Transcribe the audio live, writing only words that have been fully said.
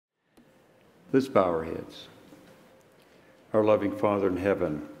Let's bow our heads. Our loving Father in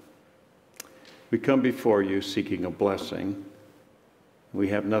heaven, we come before you seeking a blessing. We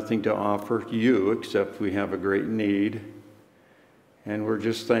have nothing to offer you except we have a great need. And we're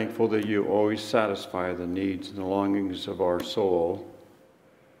just thankful that you always satisfy the needs and the longings of our soul.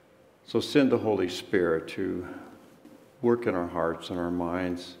 So send the Holy Spirit to work in our hearts and our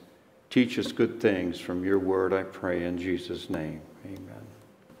minds. Teach us good things from your word, I pray in Jesus' name. Amen.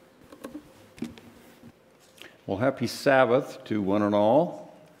 Well, happy Sabbath to one and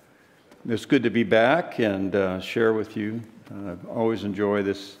all. It's good to be back and share with you. I always enjoy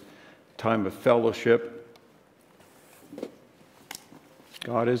this time of fellowship.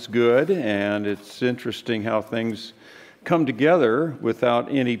 God is good, and it's interesting how things come together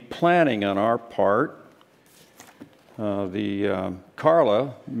without any planning on our part.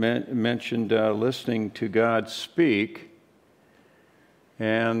 Carla mentioned listening to God speak,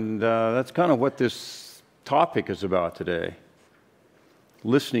 and that's kind of what this topic is about today.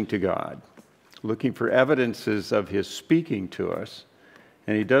 Listening to God, looking for evidences of His speaking to us.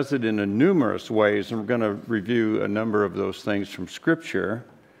 And He does it in numerous ways, and we're going to review a number of those things from Scripture,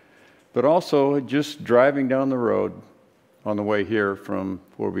 but also just driving down the road on the way here from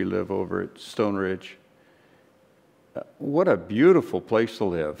where we live over at Stone Ridge. What a beautiful place to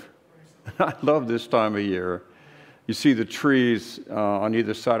live. I love this time of year. You see the trees on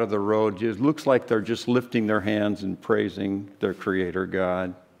either side of the road. It looks like they're just lifting their hands and praising their Creator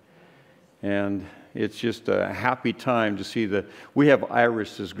God. And it's just a happy time to see we have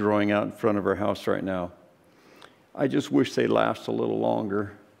irises growing out in front of our house right now. I just wish they last a little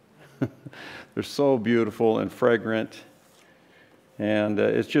longer. They're so beautiful and fragrant. And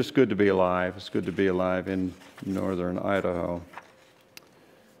it's just good to be alive. It's good to be alive in northern Idaho.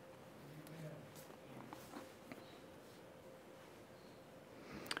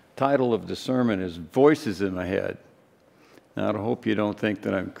 Title of the sermon is Voices in My Head. Now, I hope you don't think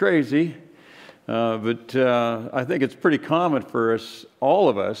that I'm crazy, but I think it's pretty common for all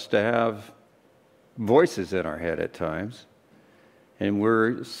of us, to have voices in our head at times.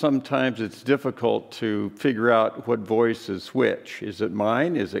 And sometimes it's difficult to figure out what voice is which. Is it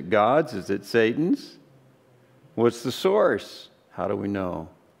mine? Is it God's? Is it Satan's? What's the source? How do we know?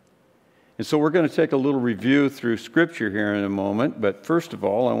 And so we're going to take a little review through Scripture here in a moment. But first of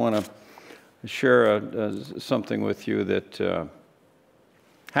all, I want to share something with you that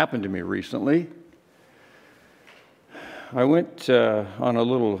happened to me recently. I went on a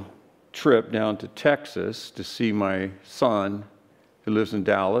little trip down to Texas to see my son, who lives in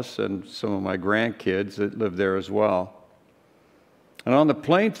Dallas, and some of my grandkids that live there as well. And on the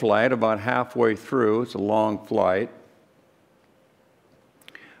plane flight, about halfway through, it's a long flight,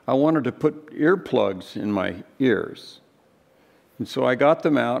 I wanted to put earplugs in my ears. And so I got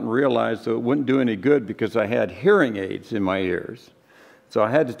them out and realized that it wouldn't do any good because I had hearing aids in my ears. So I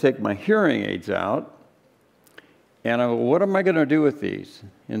had to take my hearing aids out. And I went, what am I going to do with these?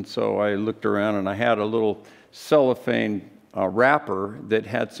 And so I looked around, and I had a little cellophane wrapper that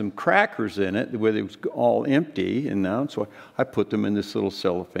had some crackers in it, where it was all empty. And now, so I put them in this little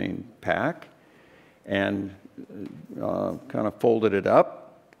cellophane pack and kind of folded it up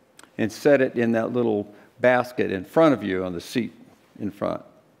and set it in that little basket in front of you on the seat in front.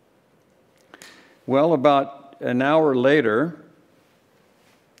 Well, about an hour later,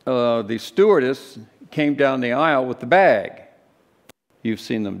 the stewardess came down the aisle with the bag. You've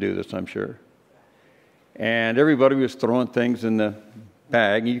seen them do this, I'm sure. And everybody was throwing things in the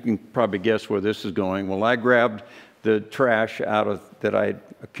bag. You can probably guess where this is going. Well, I grabbed the trash that I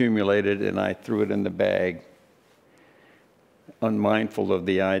accumulated, and I threw it in the bag, unmindful of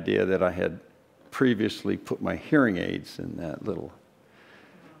the idea that I had previously put my hearing aids in that little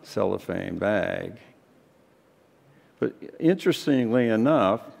cellophane bag. But interestingly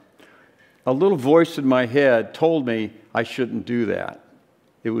enough, a little voice in my head told me I shouldn't do that.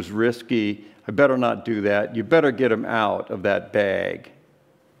 It was risky. I better not do that. You better get them out of that bag.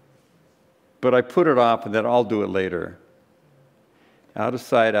 But I put it off, and then I'll do it later. Out of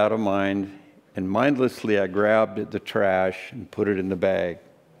sight, out of mind. And mindlessly, I grabbed the trash and put it in the bag.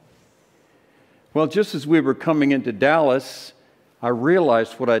 Well, just as we were coming into Dallas, I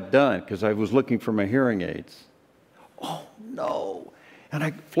realized what I'd done because I was looking for my hearing aids. Oh, no. And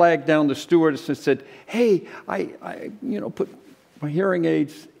I flagged down the stewardess and said, hey, I put my hearing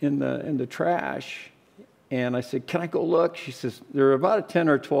aids in the trash. And I said, can I go look? She says, there are about 10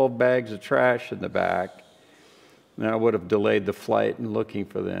 or 12 bags of trash in the back. And I would have delayed the flight in looking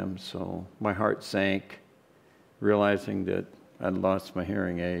for them. So my heart sank, realizing that I'd lost my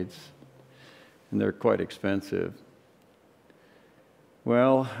hearing aids. And they're quite expensive.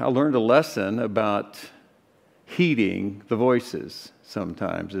 Well, I learned a lesson about heeding the voices.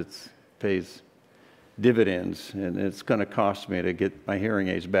 Sometimes it pays dividends, and it's going to cost me to get my hearing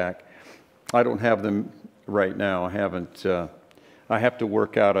aids back. I don't have them right now. I haven't. I have to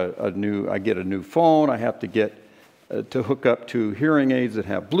work out I get a new phone. I have to get to hook up to hearing aids that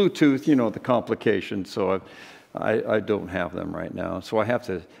have Bluetooth, you know, the complications. So I don't have them right now. So I have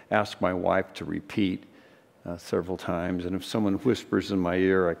to ask my wife to repeat several times. And if someone whispers in my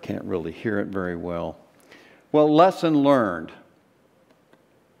ear, I can't really hear it very well. Well, lesson learned.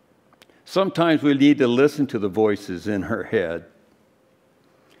 Sometimes we need to listen to the voices in our head.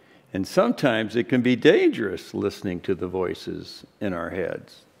 And sometimes it can be dangerous listening to the voices in our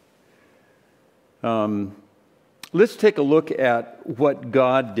heads. Let's take a look at what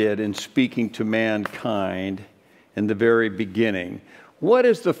God did in speaking to mankind in the very beginning. What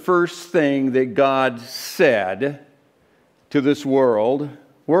is the first thing that God said to this world?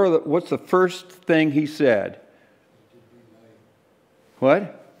 What's the first thing He said?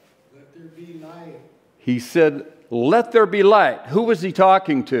 What? Let there be light. He said, let there be light. Who was He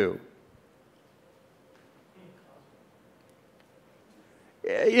talking to?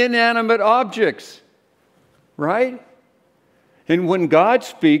 Inanimate objects, right? And when God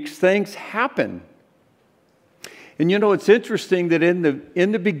speaks, things happen. And you know, it's interesting that in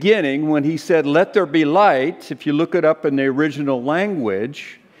the beginning, when He said, let there be light, if you look it up in the original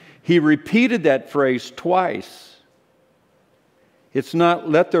language, He repeated that phrase twice. It's not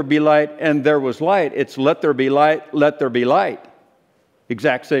let there be light and there was light. It's let there be light, let there be light.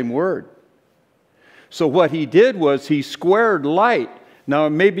 Exact same word. So what He did was He squared light. Now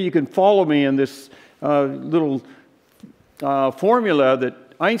maybe you can follow me in this little formula that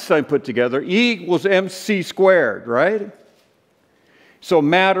Einstein put together. E equals mc squared, right? So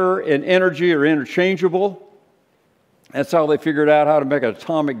matter and energy are interchangeable. That's how they figured out how to make an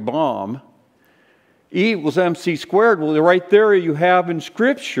atomic bomb. E equals mc squared. Well, right there you have in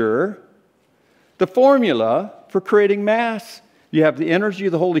Scripture the formula for creating mass. You have the energy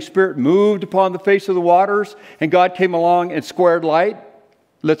of the Holy Spirit moved upon the face of the waters, and God came along and squared light.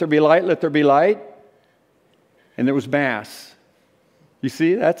 Let there be light, let there be light. And there was mass. You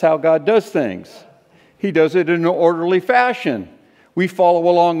see, that's how God does things. He does it in an orderly fashion. We follow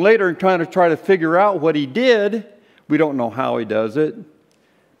along later and try to figure out what He did. We don't know how He does it.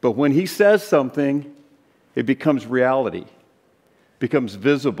 But when He says something, it becomes reality, becomes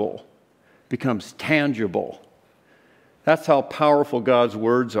visible, becomes tangible. That's how powerful God's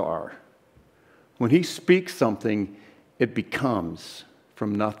words are. When He speaks something, it becomes.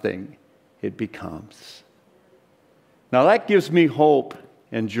 From nothing, it becomes. Now that gives me hope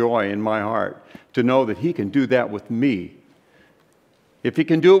and joy in my heart to know that He can do that with me. If He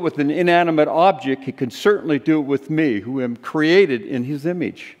can do it with an inanimate object, He can certainly do it with me, who am created in His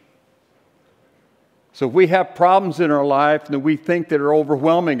image. So if we have problems in our life that we think that are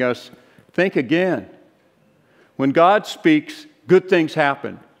overwhelming us, think again. When God speaks, good things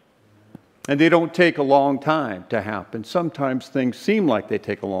happen. And they don't take a long time to happen. Sometimes things seem like they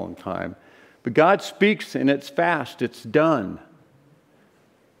take a long time. But God speaks and it's fast, it's done.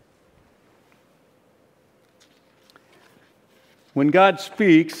 When God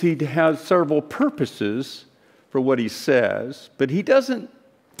speaks, He has several purposes for what He says, but He doesn't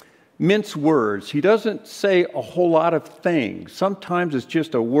mince words. He doesn't say a whole lot of things. Sometimes it's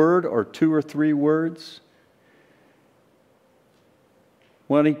just a word or two or three words.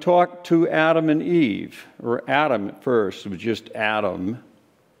 When He talked to Adam and Eve, or Adam at first, it was just Adam.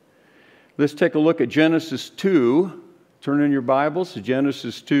 Let's take a look at Genesis 2. Turn in your Bibles to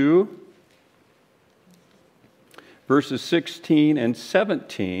Genesis 2, verses 16 and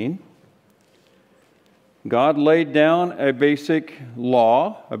 17. God laid down a basic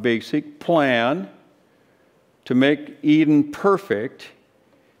law, a basic plan to make Eden perfect.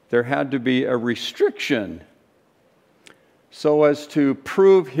 There had to be a restriction so as to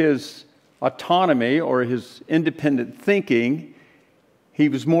prove His autonomy or His independent thinking. He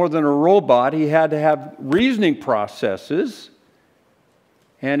was more than a robot. He had to have reasoning processes,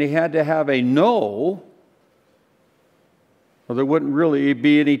 and He had to have a know, or there wouldn't really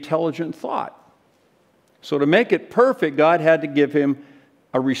be any intelligent thought. So to make it perfect, God had to give him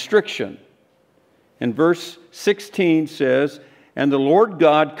a restriction. And verse 16 says, "And the Lord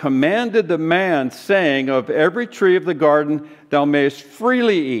God commanded the man, saying, Of every tree of the garden thou mayest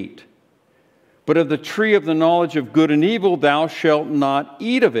freely eat, but of the tree of the knowledge of good and evil thou shalt not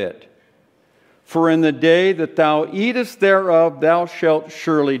eat of it. For in the day that thou eatest thereof thou shalt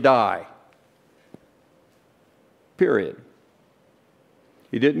surely die." Period.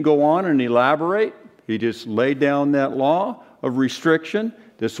 He didn't go on and elaborate. He just laid down that law. of restriction,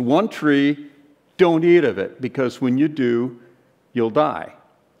 this one tree, don't eat of it, because when you do, you'll die.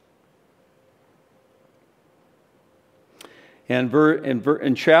 And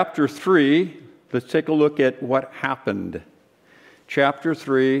in chapter 3, let's take a look at what happened. Chapter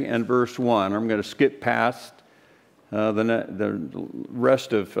 3 and verse 1. I'm going to skip past the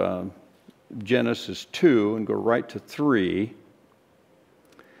rest of Genesis 2 and go right to 3.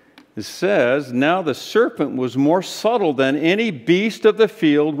 It says, "Now the serpent was more subtle than any beast of the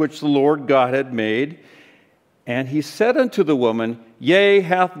field which the Lord God had made. And he said unto the woman, Yea,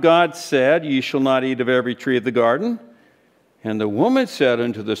 hath God said, Ye shall not eat of every tree of the garden? And the woman said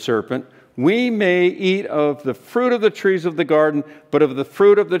unto the serpent, We may eat of the fruit of the trees of the garden, but of the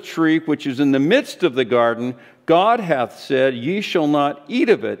fruit of the tree which is in the midst of the garden, God hath said, Ye shall not eat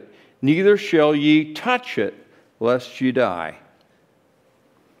of it, neither shall ye touch it, lest ye die."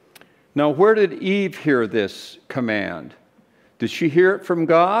 Now, where did Eve hear this command? Did she hear it from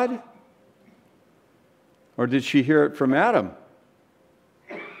God? Or did she hear it from Adam?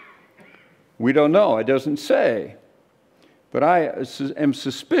 We don't know. It doesn't say. But I am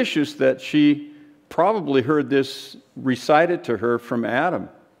suspicious that she probably heard this recited to her from Adam.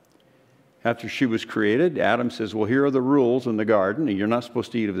 After she was created, Adam says, well, here are the rules in the garden, and you're not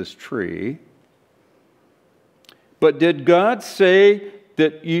supposed to eat of this tree. But did God say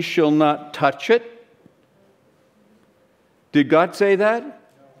that you shall not touch it? Did God say that?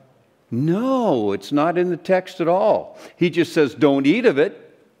 No, it's not in the text at all. He just says, don't eat of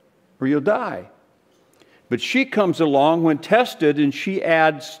it or you'll die. But she comes along when tested and she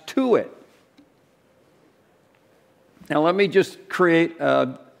adds to it. Now let me just create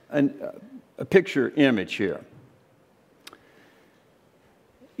a picture image here.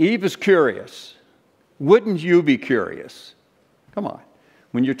 Eve is curious. Wouldn't you be curious? Come on.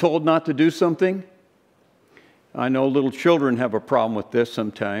 When you're told not to do something, I know little children have a problem with this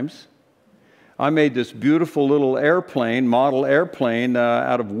sometimes. I made this beautiful little airplane, model airplane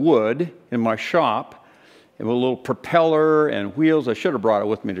out of wood in my shop. It with a little propeller and wheels. I should have brought it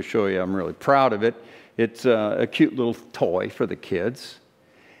with me to show you. I'm really proud of it. It's a cute little toy for the kids.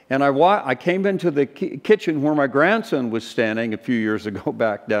 And I came into the kitchen where my grandson was standing a few years ago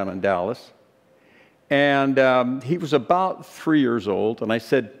back down in Dallas. And he was about 3 years old. And I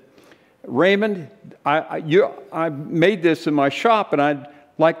said, Raymond, I made this in my shop, and I'd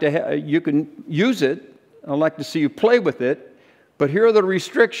like to you can use it. I'd like to see you play with it. But here are the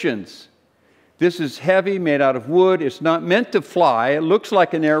restrictions. This is heavy, made out of wood. It's not meant to fly. It looks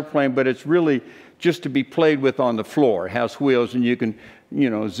like an airplane, but it's really just to be played with on the floor. It has wheels, and you can,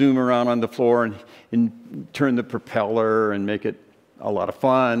 zoom around on the floor and turn the propeller and make it a lot of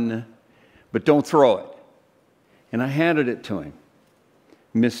fun. But don't throw it. And I handed it to him.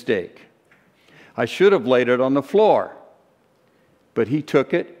 Mistake. I should have laid it on the floor. But he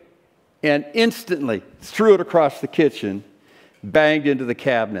took it and instantly threw it across the kitchen, banged into the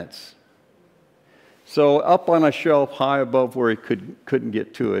cabinets. So up on a shelf high above where he couldn't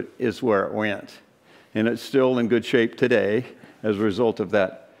get to it is where it went. And it's still in good shape today as a result of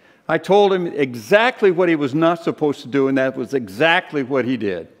that. I told him exactly what he was not supposed to do, and that was exactly what he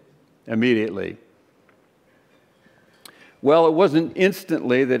did immediately. Well, it wasn't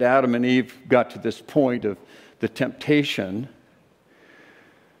instantly that Adam and Eve got to this point of the temptation.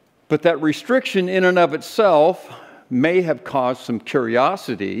 But that restriction in and of itself may have caused some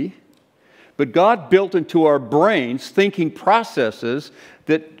curiosity. But God built into our brains thinking processes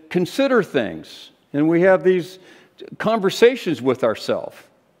that consider things. And we have these conversations with ourselves.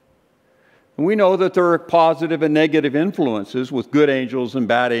 And we know that there are positive and negative influences with good angels and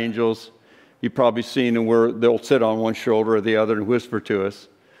bad angels. You've probably seen them where they'll sit on one shoulder or the other and whisper to us.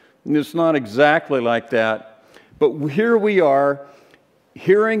 And it's not exactly like that. But here we are,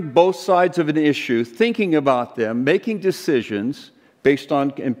 hearing both sides of an issue, thinking about them, making decisions based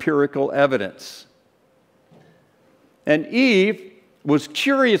on empirical evidence. And Eve was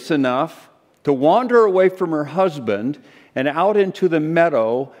curious enough to wander away from her husband and out into the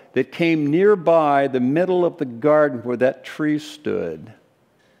meadow that came nearby the middle of the garden where that tree stood.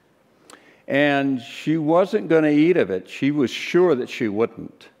 And she wasn't going to eat of it. She was sure that she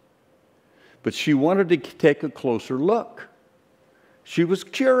wouldn't. But she wanted to take a closer look. She was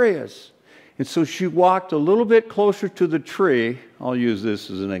curious. And so she walked a little bit closer to the tree. I'll use this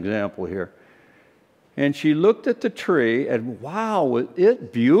as an example here. And she looked at the tree, and wow, it's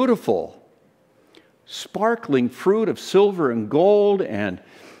beautiful. Sparkling fruit of silver and gold, and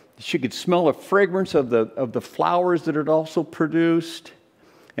she could smell the fragrance of the flowers that it also produced.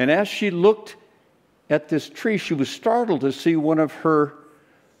 And as she looked at this tree, she was startled to see one of her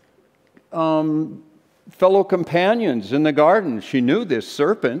fellow companions in the garden. She knew this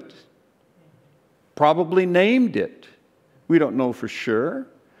serpent, probably named it. We don't know for sure,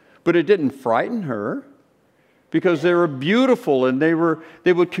 but it didn't frighten her because they were beautiful and they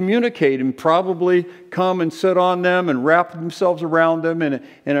would communicate and probably come and sit on them and wrap themselves around them in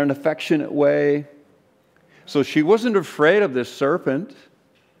an affectionate way. So she wasn't afraid of this serpent.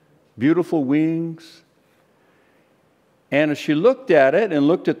 Beautiful wings. And as she looked at it and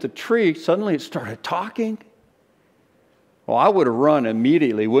looked at the tree, suddenly it started talking. Well, I would have run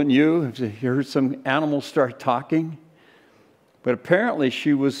immediately, wouldn't you, if you heard some animals start talking? But apparently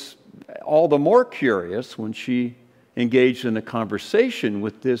she was all the more curious when she engaged in a conversation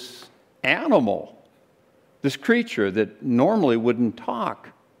with this animal, this creature that normally wouldn't talk.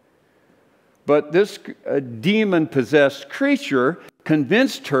 But this demon-possessed creature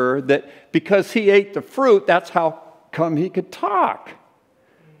convinced her that because he ate the fruit, that's how come he could talk.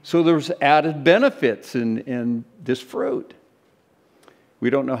 So there was added benefits in this fruit. We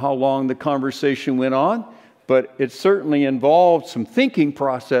don't know how long the conversation went on, but it certainly involved some thinking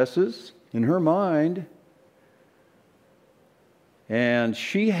processes in her mind. And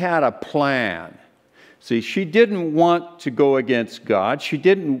she had a plan. See, she didn't want to go against God. She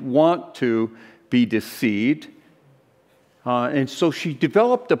didn't want to be deceived. And so she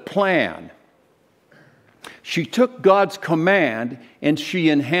developed a plan. She took God's command and she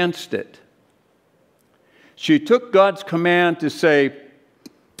enhanced it. She took God's command to say,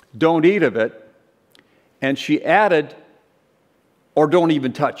 don't eat of it, and she added, or don't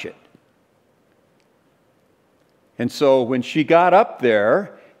even touch it. And so when she got up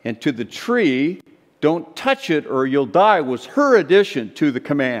there and to the tree, don't touch it or you'll die, was her addition to the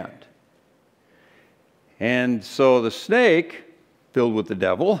command. And so the snake, filled with the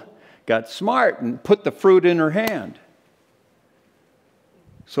devil, got smart and put the fruit in her hand.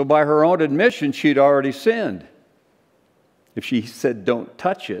 So by her own admission, she'd already sinned. If she said, don't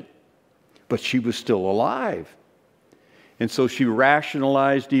touch it, but she was still alive. And so she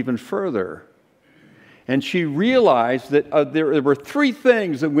rationalized even further. And she realized that there were three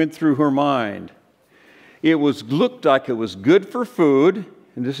things that went through her mind. It looked like it was good for food,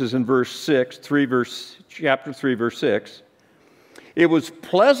 and this is in verse 6, chapter 3, verse 6. It was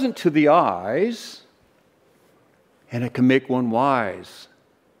pleasant to the eyes, and it can make one wise.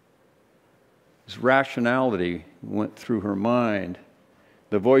 This rationality went through her mind.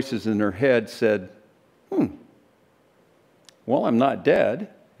 The voices in her head said, well, I'm not dead.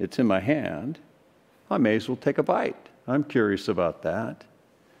 It's in my hand. I may as well take a bite. I'm curious about that.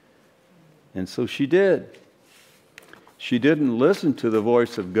 And so she did. She didn't listen to the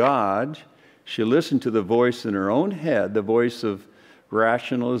voice of God. She listened to the voice in her own head, the voice of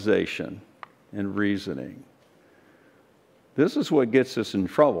rationalization and reasoning. This is what gets us in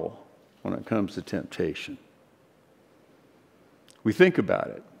trouble when it comes to temptation. We think about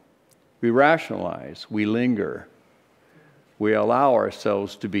it. We rationalize. We linger. We allow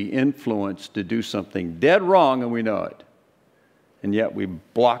ourselves to be influenced to do something dead wrong, and we know it. And yet we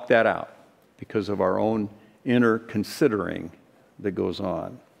block that out because of our own inner considering that goes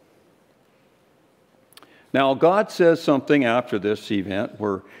on. Now, God says something after this event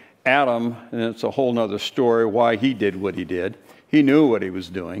where Adam, and it's a whole other story why he did what he did. He knew what he was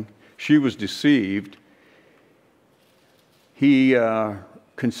doing. She was deceived. He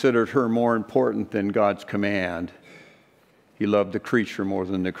considered her more important than God's command. He loved the creature more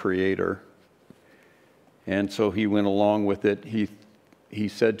than the Creator. And so he went along with it. He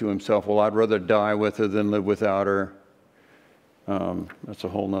said to himself, well, I'd rather die with her than live without her. That's a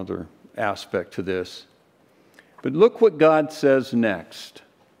whole other aspect to this. But look what God says next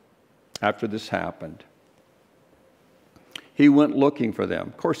after this happened. He went looking for them.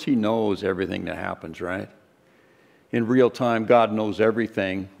 Of course, he knows everything that happens, right? In real time, God knows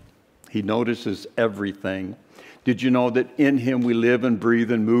everything. He notices everything. Did you know that in him we live and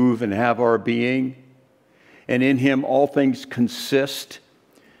breathe and move and have our being? And in him all things consist.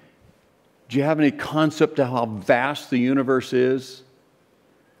 Do you have any concept of how vast the universe is?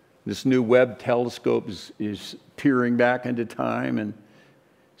 This new Webb telescope is peering back into time and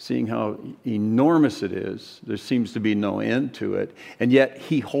seeing how enormous it is. There seems to be no end to it. And yet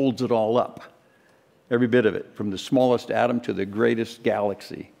he holds it all up. Every bit of it, from the smallest atom to the greatest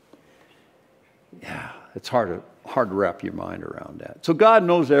galaxy. Yeah, it's hard to wrap your mind around that. So God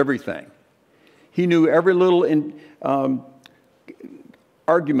knows everything. He knew every little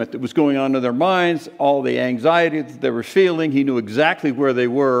argument that was going on in their minds, all the anxiety that they were feeling. He knew exactly where they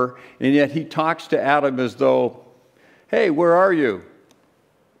were, and yet he talks to Adam as though, hey, where are you?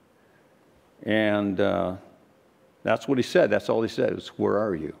 And that's what he said. That's all he said was, where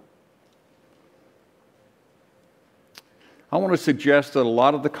are you? I want to suggest that a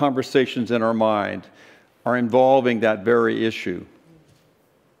lot of the conversations in our mind are involving that very issue.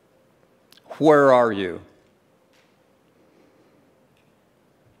 Where are you?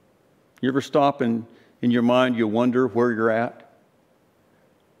 You ever stop in your mind, you wonder where you're at?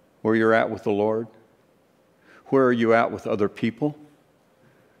 Where you're at with the Lord? Where are you at with other people?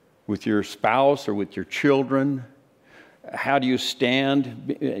 With your spouse or with your children? How do you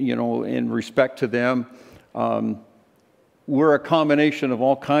stand, in respect to them? We're a combination of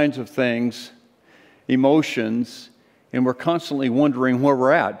all kinds of things, emotions, and we're constantly wondering where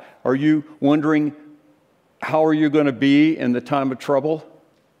we're at. Are you wondering how are you going to be in the time of trouble?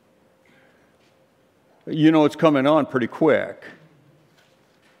 You know it's coming on pretty quick.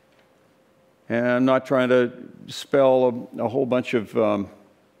 And I'm not trying to spell a whole bunch of,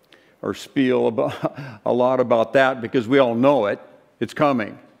 or spiel about, a lot about that, because we all know it. It's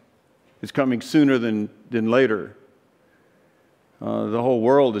coming. It's coming sooner than later. The whole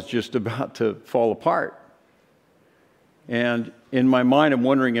world is just about to fall apart. And in my mind, I'm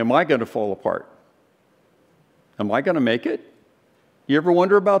wondering, am I going to fall apart? Am I going to make it? You ever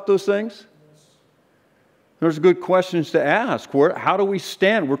wonder about those things? There's good questions to ask. How do we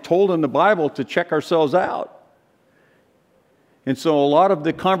stand? We're told in the Bible to check ourselves out. And so a lot of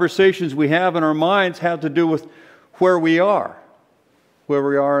the conversations we have in our minds have to do with where we are in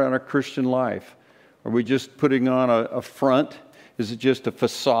our Christian life. Are we just putting on a front? Is it just a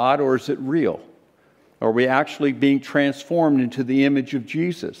facade, or is it real? Are we actually being transformed into the image of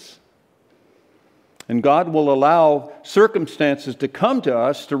Jesus? And God will allow circumstances to come to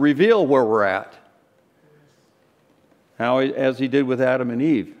us to reveal where we're at. As He did with Adam and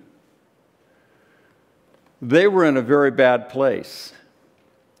Eve. They were in a very bad place.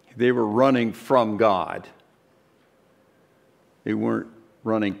 They were running from God. They weren't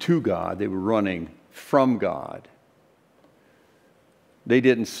running to God. They were running from God. They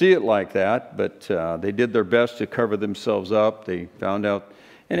didn't see it like that, but they did their best to cover themselves up. They found out.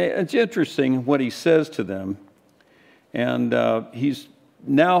 And it's interesting what He says to them. And He's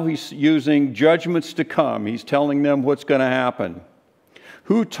using judgments to come. He's telling them what's going to happen.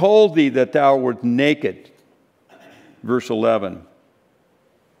 Who told thee that thou wert naked? Verse 11.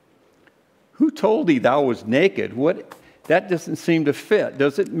 Who told thee thou was naked? That doesn't seem to fit.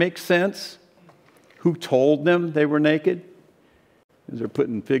 Does it make sense? Who told them they were naked? As they're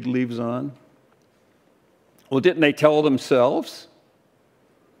putting fig leaves on? Well, didn't they tell themselves?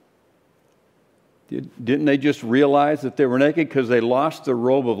 Didn't they just realize that they were naked because they lost the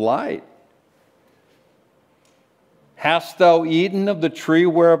robe of light? Hast thou eaten of the tree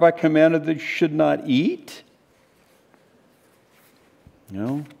whereof I commanded that you should not eat?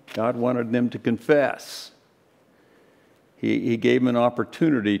 No, God wanted them to confess. He gave them an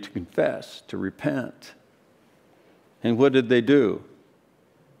opportunity to confess, to repent. And what did they do?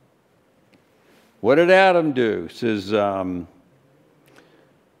 What did Adam do? It says, the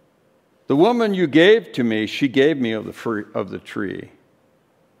woman you gave to me, she gave me of the tree.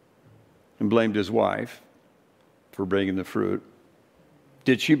 And blamed his wife for bringing the fruit.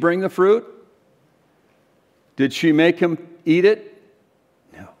 Did she bring the fruit? Did she make him eat it?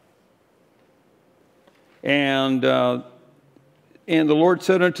 No. And the Lord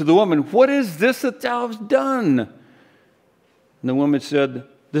said unto the woman, what is this that thou hast done? And the woman said,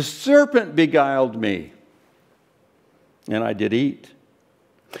 the serpent beguiled me, and I did eat.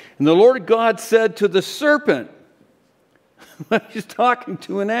 And the Lord God said to the serpent, He's talking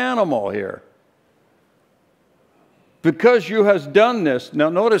to an animal here. Because you hast done this. Now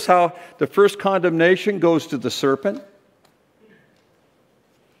notice how the first condemnation goes to the serpent.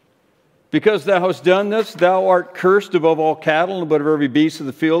 Because thou hast done this, thou art cursed above all cattle and above every beast of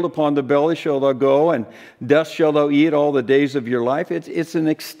the field. Upon the belly shalt thou go, and dust shalt thou eat all the days of your life. It's an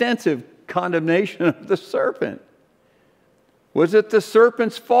extensive condemnation of the serpent. Was it the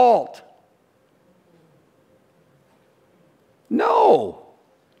serpent's fault? No.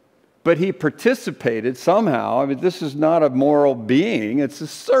 But he participated somehow. I mean, this is not a moral being. It's a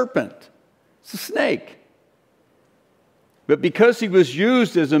serpent. It's a snake. But because he was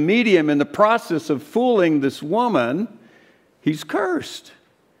used as a medium in the process of fooling this woman, he's cursed.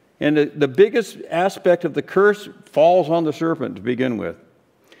 And the biggest aspect of the curse falls on the serpent to begin with.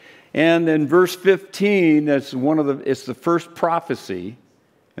 And in verse 15, it's the first prophecy,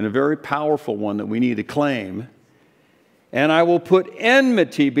 and a very powerful one that we need to claim. And I will put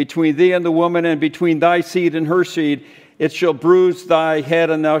enmity between thee and the woman, and between thy seed and her seed. It shall bruise thy head,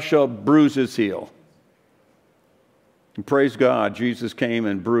 and thou shalt bruise his heel. And praise God, Jesus came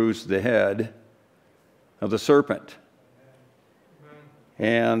and bruised the head of the serpent.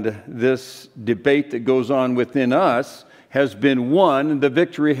 And this debate that goes on within us has been won, and the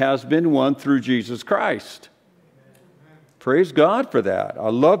victory has been won through Jesus Christ. Praise God for that. I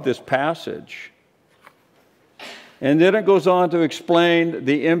love this passage. And then it goes on to explain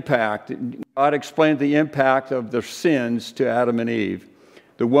the impact. God explained the impact of their sins to Adam and Eve.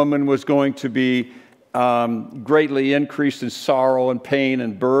 The woman was going to be greatly increased in sorrow and pain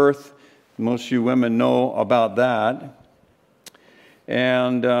and birth. Most of you women know about that.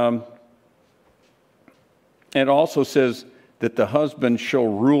 And it also says that the husband shall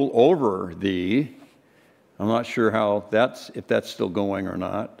rule over thee. I'm not sure if that's still going or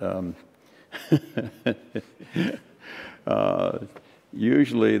not.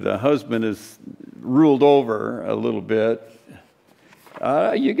 Usually the husband is ruled over a little bit.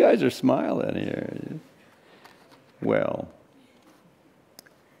 You guys are smiling here. Well,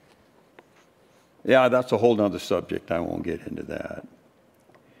 yeah, that's a whole nother subject. I won't get into that.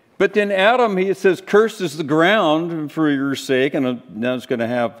 But then Adam, he says, cursed is the ground for your sake, and now it's going to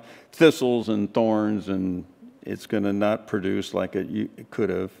have thistles and thorns, and it's going to not produce like it could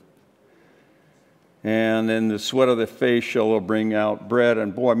have. And then the sweat of the face shall bring out bread.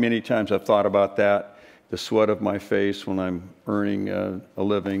 And boy, many times I've thought about that, the sweat of my face when I'm earning a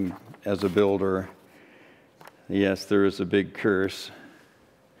living as a builder. Yes, there is a big curse.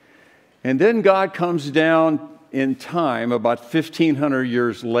 And then God comes down in time, about 1,500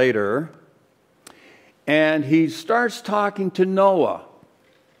 years later, and he starts talking to Noah.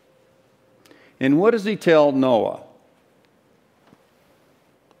 And what does he tell Noah?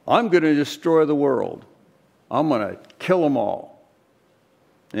 I'm going to destroy the world. I'm going to kill them all.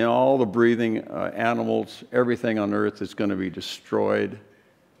 You know, all the breathing animals, everything on earth is going to be destroyed.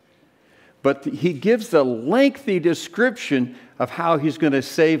 But he gives a lengthy description of how he's going to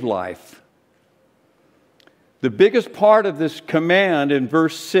save life. The biggest part of this command in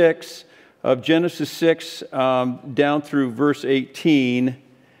verse 6 of Genesis 6 down through verse 18,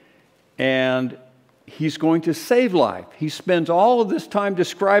 and he's going to save life. He spends all of this time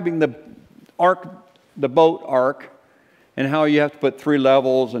describing the ark, the boat ark, and how you have to put 3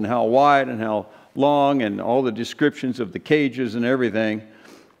 levels, and how wide and how long, and all the descriptions of the cages and everything,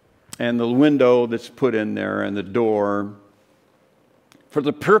 and the window that's put in there, and the door, for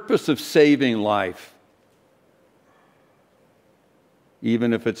the purpose of saving life,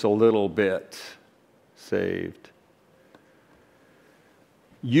 even if it's a little bit saved.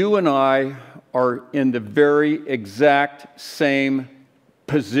 You and I are in the very exact same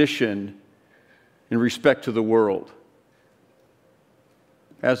position in respect to the world.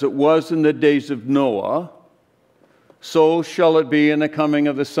 As it was in the days of Noah, so shall it be in the coming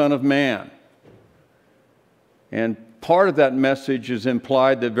of the Son of Man. And part of that message is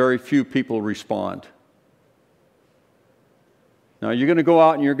implied that very few people respond. Now, you're going to go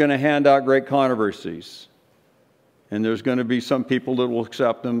out and you're going to hand out great controversies. And there's going to be some people that will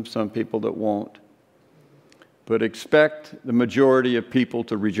accept them, some people that won't. But expect the majority of people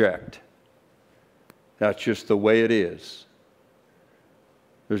to reject. That's just the way it is.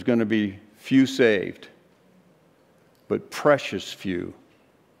 There's going to be few saved, but precious few.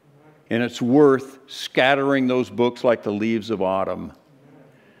 And it's worth scattering those books like the leaves of autumn.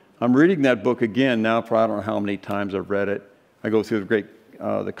 I'm reading that book again now for I don't know how many times I've read it. I go through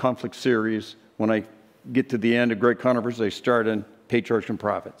the conflict series. When I get to the end of Great Controversy, I start in Patriarchs and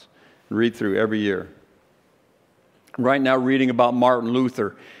Prophets. Read through every year. Right now, reading about Martin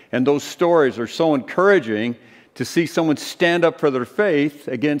Luther. And those stories are so encouraging to see someone stand up for their faith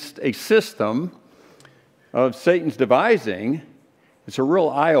against a system of Satan's devising. It's a real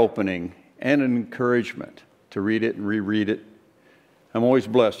eye-opening and an encouragement to read it and reread it. I'm always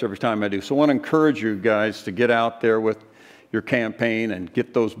blessed every time I do. So I want to encourage you guys to get out there with your campaign and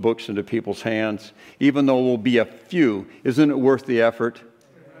get those books into people's hands. Even though it will be a few, isn't it worth the effort?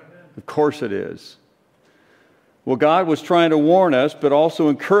 Of course it is. Well, God was trying to warn us, but also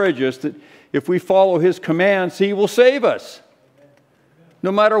encourage us that if we follow His commands, He will save us.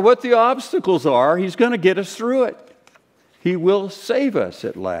 No matter what the obstacles are, He's going to get us through it. He will save us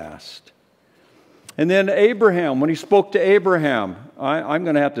at last. And then Abraham, when He spoke to Abraham, I'm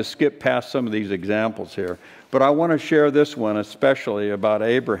going to have to skip past some of these examples here, but I want to share this one especially about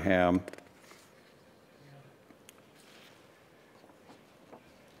Abraham.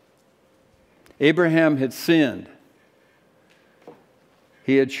 Abraham had sinned.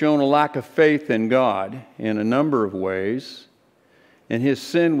 He had shown a lack of faith in God in a number of ways, and his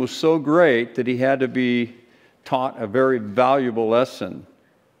sin was so great that he had to be taught a very valuable lesson.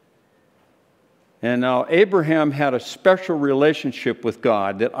 And now Abraham had a special relationship with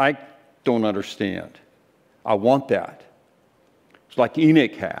God that I don't understand. I want that. It's like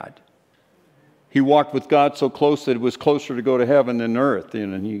Enoch had. He walked with God so close that it was closer to go to heaven than earth,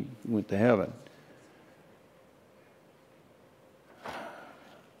 and he went to heaven.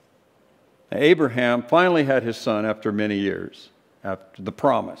 Abraham finally had his son after many years, after the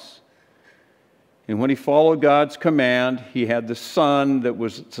promise. And when he followed God's command, he had the son that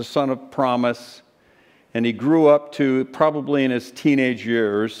was the son of promise, and he grew up to probably in his teenage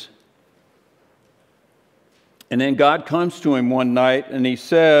years. And then God comes to him one night, and he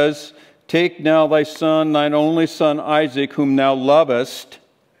says, "Take now thy son, thine only son Isaac, whom thou lovest,"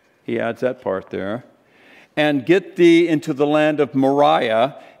 he adds that part there, "and get thee into the land of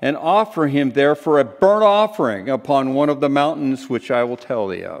Moriah, and offer him there for a burnt offering upon one of the mountains which I will tell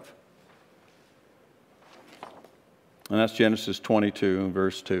thee of." And that's Genesis 22,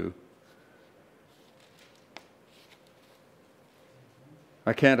 verse 2.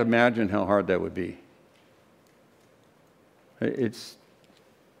 I can't imagine how hard that would be. It's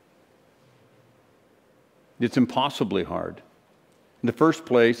impossibly hard. In the first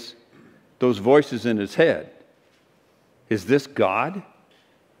place, those voices in his head. Is this God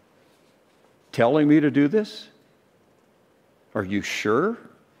telling me to do this? Are you sure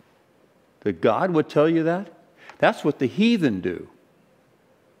that God would tell you that? That's what the heathen do.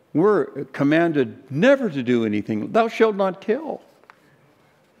 We're commanded never to do anything. Thou shalt not kill.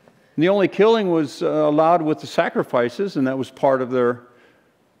 And the only killing was allowed with the sacrifices, and that was part of their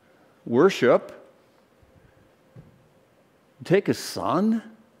worship. Take his son?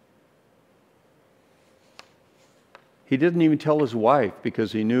 He didn't even tell his wife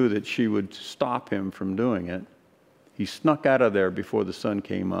because he knew that she would stop him from doing it. He snuck out of there before the sun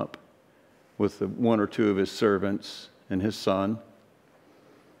came up with one or two of his servants and his son.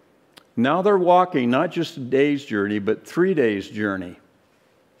 Now they're walking not just a day's journey, but 3 days' journey.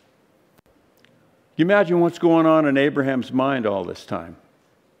 You imagine what's going on in Abraham's mind all this time?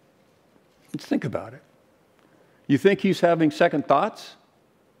 Let's think about it. You think he's having second thoughts?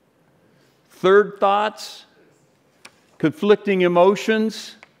 Third thoughts? Conflicting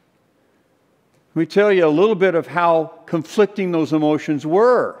emotions? Let me tell you a little bit of how conflicting those emotions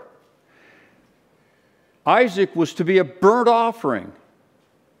were. Isaac was to be a burnt offering.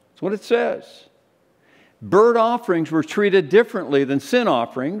 That's what it says. Burnt offerings were treated differently than sin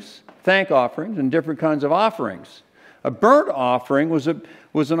offerings, thank offerings, and different kinds of offerings. A burnt offering was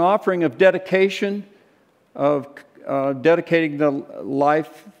an offering of dedication, of dedicating the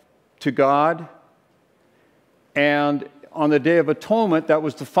life to God. And on the Day of Atonement, that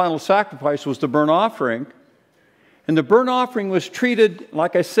was the final sacrifice, was the burnt offering. And the burnt offering was treated,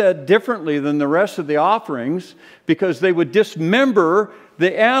 like I said, differently than the rest of the offerings because they would dismember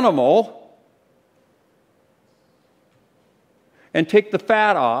the animal and take the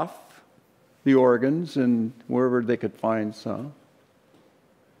fat off, the organs, and wherever they could find some.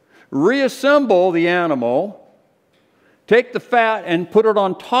 Reassemble the animal, take the fat and put it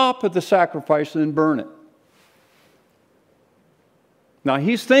on top of the sacrifice and then burn it. Now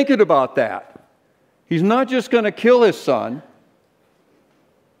he's thinking about that. He's not just going to kill his son.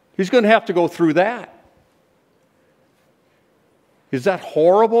 He's going to have to go through that. Is that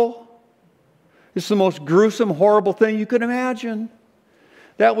horrible? It's the most gruesome, horrible thing you could imagine.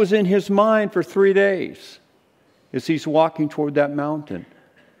 That was in his mind for 3 days as he's walking toward that mountain.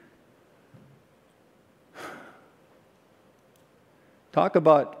 Talk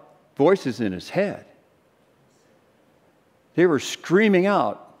about voices in his head. They were screaming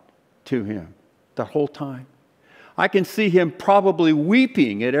out to him the whole time. I can see him probably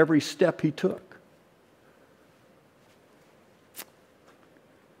weeping at every step he took.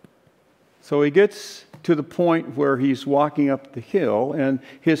 So he gets to the point where he's walking up the hill, and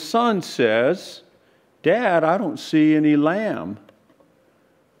his son says, "Dad, I don't see any lamb."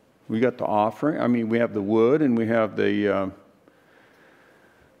 We got the offering. I mean, we have the wood and we have the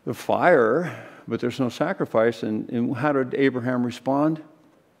fire, but there's no sacrifice. And how did Abraham respond?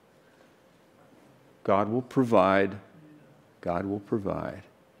 God will provide. God will provide.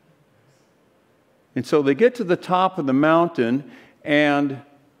 And so they get to the top of the mountain, and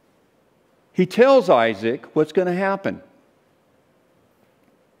he tells Isaac what's going to happen.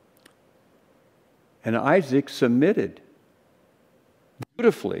 And Isaac submitted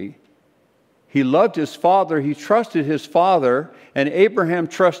beautifully. He loved his father. He trusted his father. And Abraham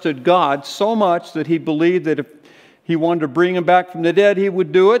trusted God so much that he believed that if he wanted to bring him back from the dead, he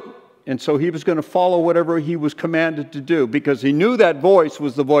would do it. And so he was going to follow whatever he was commanded to do because he knew that voice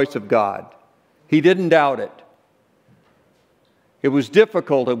was the voice of God. He didn't doubt it. It was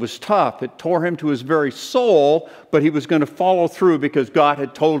difficult. It was tough. It tore him to his very soul, but he was going to follow through because God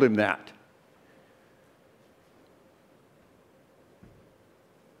had told him that.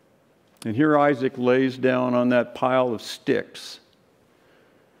 And here Isaac lays down on that pile of sticks,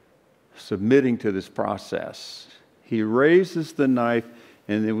 submitting to this process. He raises the knife,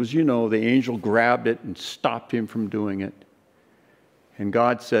 and it was, the angel grabbed it and stopped him from doing it. And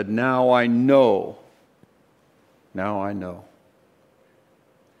God said, now I know. Now I know.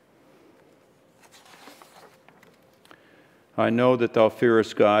 I know that thou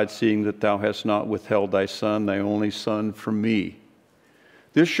fearest God, seeing that thou hast not withheld thy son, thy only son, from me.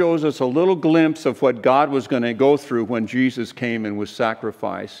 This shows us a little glimpse of what God was going to go through when Jesus came and was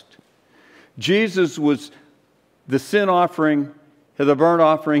sacrificed. Jesus was the sin offering, the burnt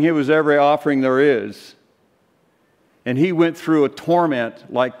offering. He was every offering there is. And he went through a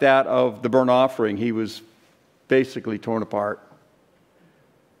torment like that of the burnt offering. He was basically torn apart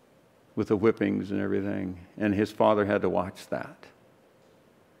with the whippings and everything. And his father had to watch that.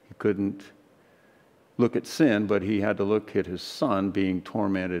 He couldn't look at sin, but he had to look at his son being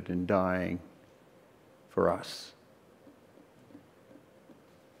tormented and dying for us.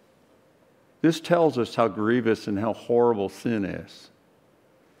 This tells us how grievous and how horrible sin is.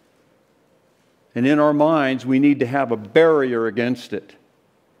 And in our minds, we need to have a barrier against it.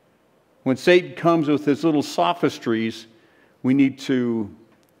 When Satan comes with his little sophistries, we need to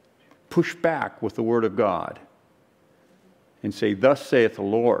push back with the Word of God and say, thus saith the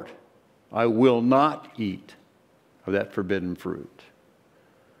Lord, I will not eat of that forbidden fruit.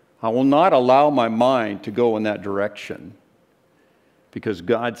 I will not allow my mind to go in that direction, because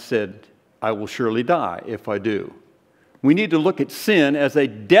God said, I will surely die if I do. We need to look at sin as a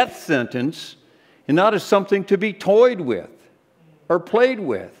death sentence and not as something to be toyed with or played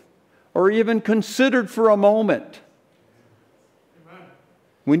with or even considered for a moment. Amen.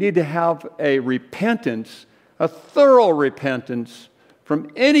 We need to have a repentance, a thorough repentance from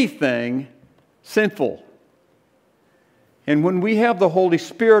anything sinful. And when we have the Holy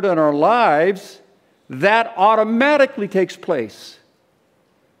Spirit in our lives, that automatically takes place.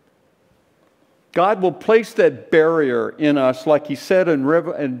 God will place that barrier in us, like he said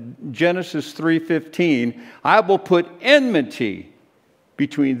in Genesis 3:15, I will put enmity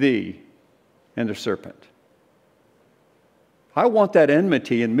between thee and the serpent. I want that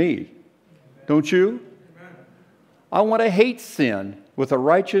enmity in me. Don't you? Amen. I want to hate sin with a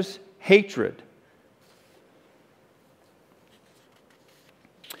righteous hatred.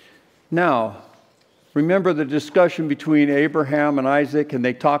 Now, remember the discussion between Abraham and Isaac, and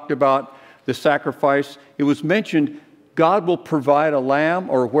they talked about the sacrifice. It was mentioned God will provide a lamb,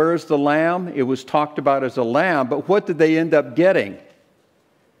 or where is the lamb? It was talked about as a lamb, but what did they end up getting?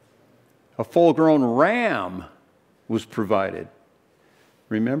 A full-grown ram was provided.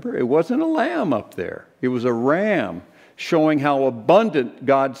 Remember, it wasn't a lamb up there. It was a ram, showing how abundant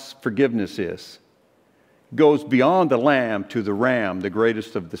God's forgiveness is. It goes beyond the lamb to the ram, the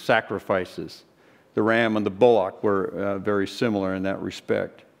greatest of the sacrifices. The ram and the bullock were very similar in that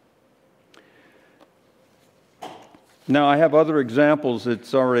respect. Now, I have other examples.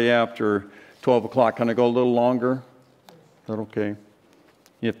 It's already after 12 o'clock. Can I go a little longer? Is that okay?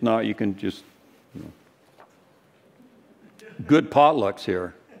 If not, you can just... Good potlucks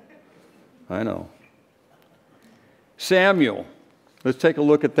here. I know. Samuel. Let's take a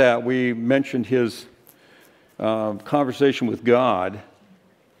look at that. We mentioned his conversation with God.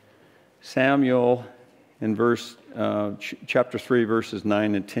 Samuel in chapter 3, verses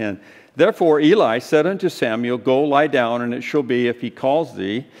 9 and 10. Therefore Eli said unto Samuel, Go lie down, and it shall be, if he calls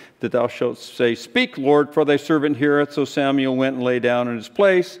thee, that thou shalt say, Speak, Lord, for thy servant heareth. So Samuel went and lay down in his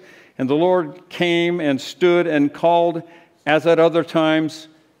place. And the Lord came and stood and called, as at other times,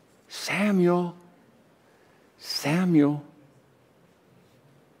 Samuel, Samuel.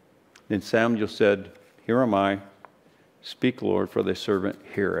 Then Samuel said, Here am I. Speak, Lord, for thy servant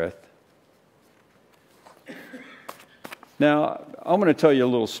heareth. Now, I'm going to tell you a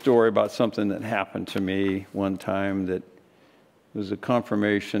little story about something that happened to me one time that was a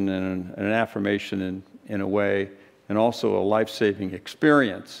confirmation and an affirmation in a way, and also a life-saving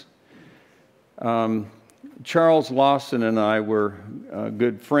experience. Charles Lawson and I were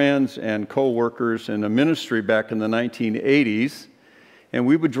good friends and co-workers in a ministry back in the 1980s, and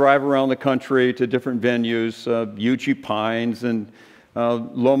we would drive around the country to different venues, Uchee Pines and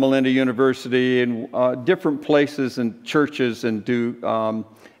Loma Linda University, and different places and churches, and do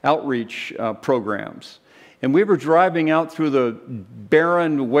outreach programs. And we were driving out through the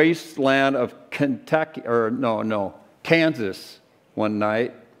barren wasteland of Kansas one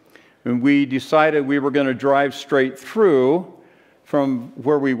night, and we decided we were going to drive straight through from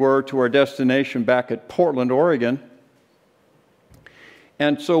where we were to our destination back at Portland, Oregon.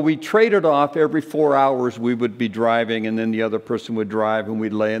 And so we traded off. Every 4 hours we would be driving, and then the other person would drive, and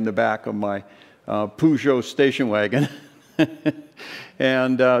we'd lay in the back of my Peugeot station wagon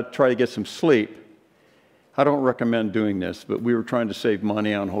and try to get some sleep. I don't recommend doing this, but we were trying to save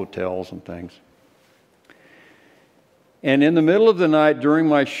money on hotels and things. And in the middle of the night during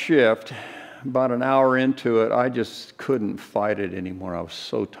my shift, about an hour into it, I just couldn't fight it anymore. I was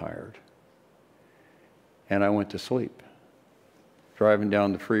so tired. And I went to sleep, driving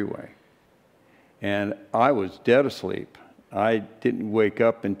down the freeway. And I was dead asleep. I didn't wake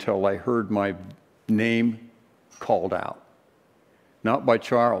up until I heard my name called out. Not by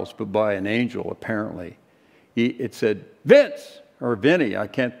Charles, but by an angel, apparently. It said, Vince, or Vinny, I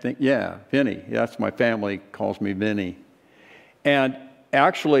can't think, yeah, Vinny. That's my family calls me Vinny. And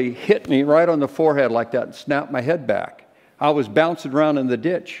actually hit me right on the forehead like that and snapped my head back. I was bouncing around in the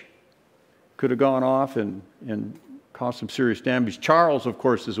ditch. Could have gone off and caused some serious damage. Charles, of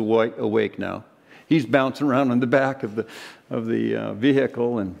course, is awake now. He's bouncing around in the back of the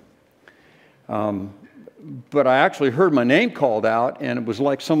vehicle. But I actually heard my name called out, and it was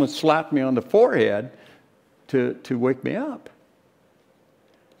like someone slapped me on the forehead to wake me up.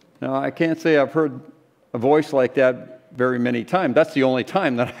 Now, I can't say I've heard a voice like that very many times. That's the only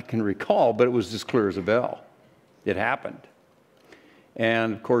time that I can recall, but it was as clear as a bell. It happened.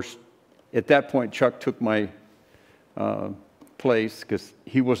 And, of course, at that point, Chuck took my place because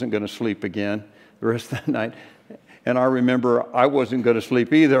he wasn't going to sleep again the rest of the night. And I remember I wasn't going to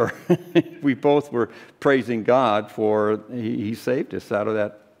sleep either. We both were praising God for He saved us out of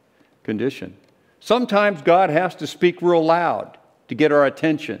that condition. Sometimes God has to speak real loud to get our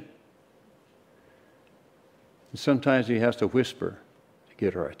attention. And sometimes He has to whisper to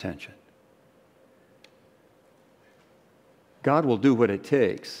get our attention. God will do what it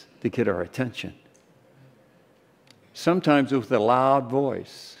takes to get our attention. Sometimes with a loud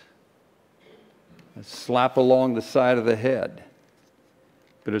voice, a slap along the side of the head.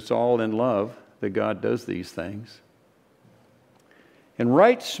 But it's all in love that God does these things. And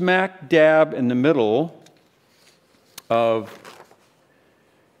right smack dab in the middle of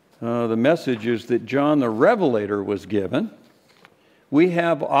the messages that John the Revelator was given, we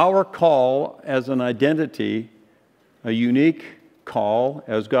have our call as an identity, a unique call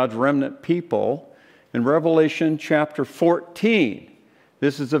as God's remnant people in Revelation chapter 14.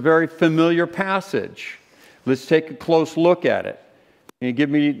 This is a very familiar passage. Let's take a close look at it. Can you give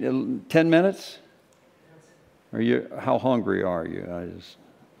me 10 minutes? How hungry are you?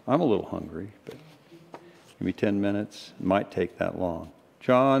 I'm a little hungry, but give me 10 minutes. It might take that long.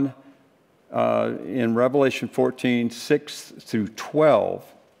 John, in Revelation 14, 6 through 12,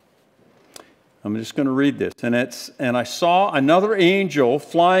 I'm just going to read this. And I saw another angel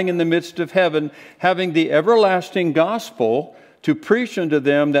flying in the midst of heaven, having the everlasting gospel to preach unto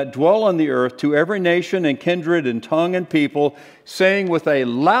them that dwell on the earth, to every nation and kindred and tongue and people, saying with a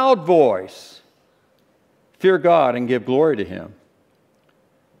loud voice, fear God and give glory to Him,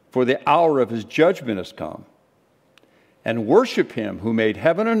 for the hour of His judgment has come. And worship Him who made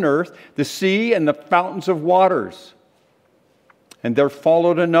heaven and earth, the sea and the fountains of waters. And there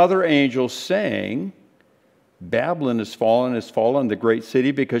followed another angel saying, Babylon is fallen, the great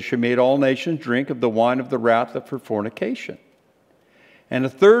city, because she made all nations drink of the wine of the wrath of her fornication. And a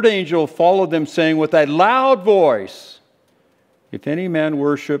third angel followed them, saying with a loud voice, if any man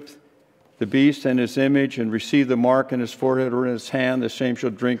worship the beast and his image, and receive the mark in his forehead or in his hand, the same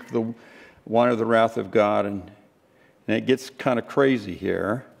shall drink the wine of the wrath of God. And it gets kind of crazy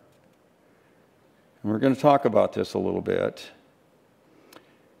here. And we're going to talk about this a little bit.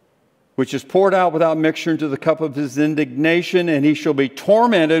 Which is poured out without mixture into the cup of his indignation, and he shall be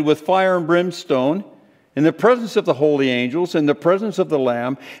tormented with fire and brimstone in the presence of the holy angels, in the presence of the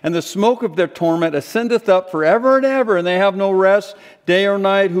Lamb, and the smoke of their torment ascendeth up forever and ever, and they have no rest day or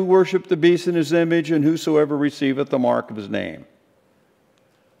night who worship the beast in his image, and whosoever receiveth the mark of his name.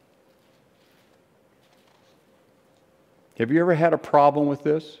 Have you ever had a problem with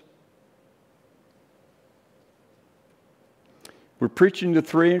this? We're preaching the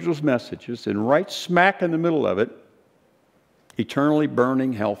three angels' messages, and right smack in the middle of it, eternally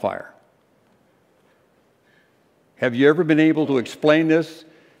burning hellfire. Have you ever been able to explain this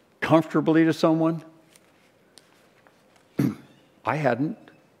comfortably to someone? I hadn't.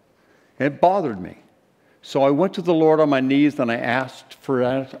 It bothered me. So I went to the Lord on my knees and I asked for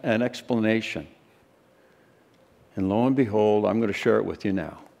an explanation. And lo and behold, I'm going to share it with you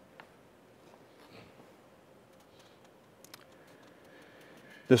now.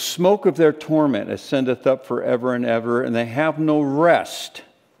 The smoke of their torment ascendeth up forever and ever, and they have no rest.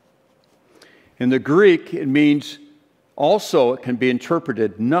 In the Greek, it means Also, it can be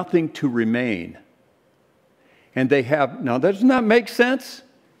interpreted, nothing to remain. And they have, now doesn't that make sense?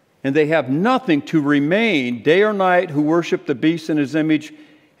 And they have nothing to remain day or night who worship the beast in his image,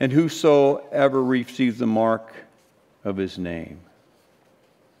 and whosoever receives the mark of his name.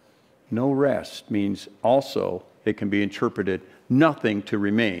 No rest means also it can be interpreted, nothing to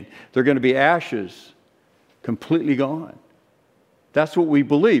remain. They're going to be ashes, completely gone. That's what we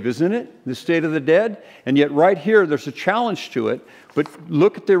believe, isn't it? The state of the dead. And yet right here, there's a challenge to it. But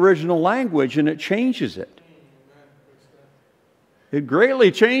look at the original language and it changes it. It greatly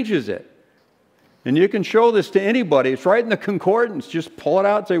changes it. And you can show this to anybody. It's right in the concordance. Just pull it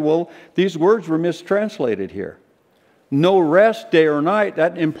out and say, well, these words were mistranslated here. No rest, day or night.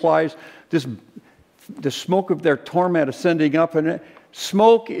 That implies the smoke of their torment ascending up. And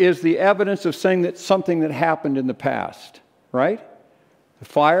smoke is the evidence of saying that something that happened in the past. Right? The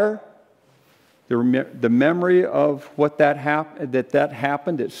fire, the memory of what that happened,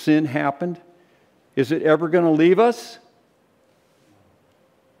 that sin happened. Is it ever going to leave us?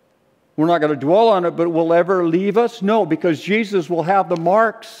 We're not going to dwell on it, but will it ever leave us? No, because Jesus will have the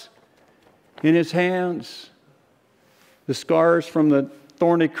marks in his hands, the scars from the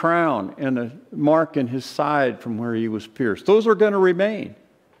thorny crown, and the mark in his side from where he was pierced. Those are going to remain.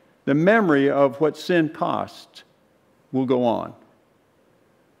 The memory of what sin cost will go on,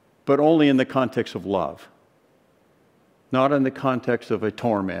 but only in the context of love, not in the context of a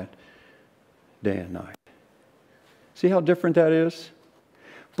torment day and night. See how different that is?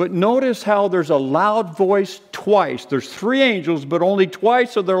 But notice how there's a loud voice twice. There's 3 angels, but only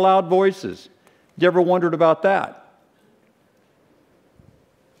twice are there loud voices. You ever wondered about that?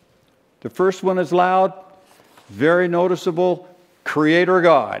 The first one is loud, very noticeable, Creator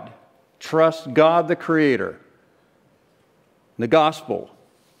God. Trust God the Creator. The gospel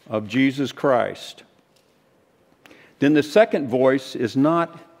of Jesus Christ. Then the second voice is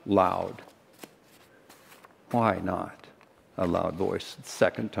not loud. Why not a loud voice the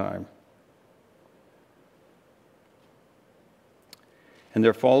second time? And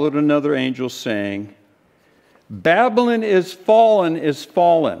there followed another angel saying, Babylon is fallen, is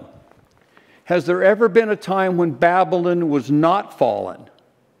fallen. Has there ever been a time when Babylon was not fallen?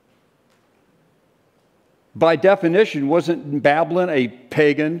 By definition, wasn't Babylon a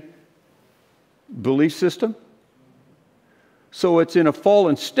pagan belief system? So it's in a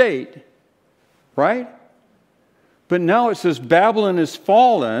fallen state, right? But now it says Babylon is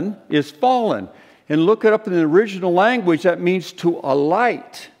fallen, is fallen. And look it up in the original language, that means to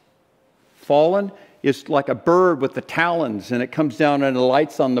alight. Fallen is like a bird with the talons, and it comes down and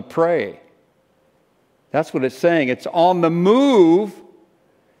alights on the prey. That's what it's saying. It's on the move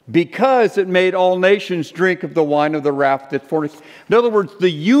because it made all nations drink of the wine of the wrath that fornicated. In other words, the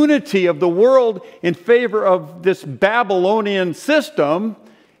unity of the world in favor of this Babylonian system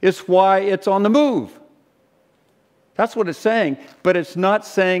is why it's on the move. That's what it's saying, but it's not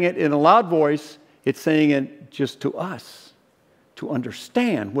saying it in a loud voice. It's saying it just to us, to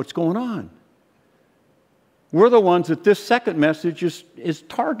understand what's going on. We're the ones that this second message is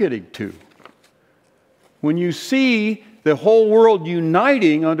targeting to. When you see the whole world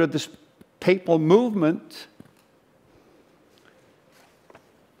uniting under this papal movement,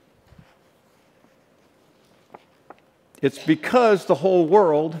 it's because the whole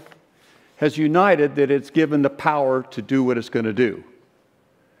world has united that it's given the power to do what it's going to do.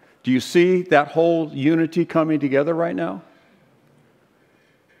 Do you see that whole unity coming together right now?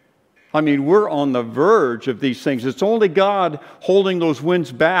 I mean, we're on the verge of these things. It's only God holding those winds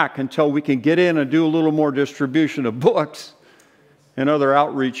back until we can get in and do a little more distribution of books and other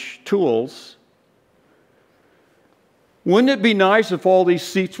outreach tools. Wouldn't it be nice if all these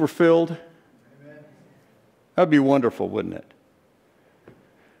seats were filled? That'd be wonderful, wouldn't it?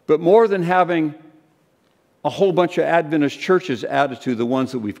 But more than having a whole bunch of Adventist churches added to the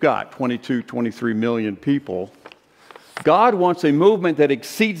ones that we've got, 22, 23 million people, God wants a movement that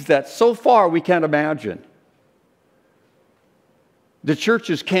exceeds that so far we can't imagine. The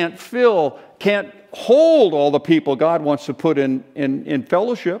churches can't hold all the people God wants to put in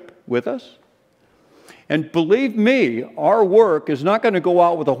fellowship with us. And believe me, our work is not going to go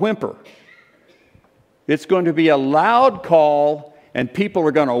out with a whimper. It's going to be a loud call, and people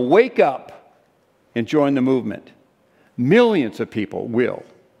are going to wake up and join the movement. Millions of people will,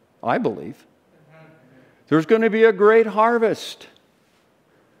 I believe. There's going to be a great harvest.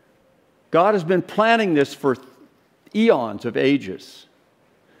 God has been planning this for eons of ages.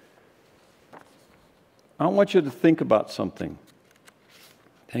 I want you to think about something.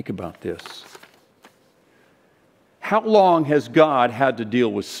 Think about this. How long has God had to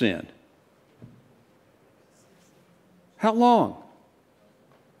deal with sin? How long?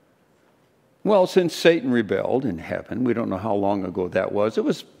 Well, since Satan rebelled in heaven, we don't know how long ago that was. It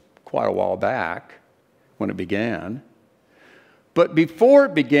was quite a while back when it began. But before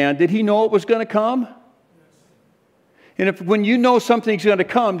it began, did he know it was going to come? And if when you know something's going to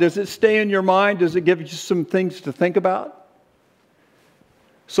come, does it stay in your mind? Does it give you some things to think about?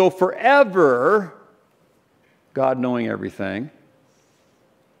 So forever, God knowing everything,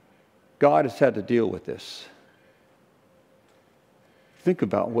 God has had to deal with this. Think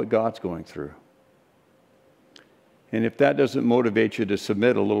about what God's going through. And if that doesn't motivate you to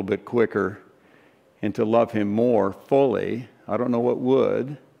submit a little bit quicker and to love Him more fully, I don't know what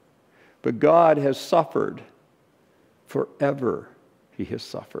would. But God has suffered. Forever He has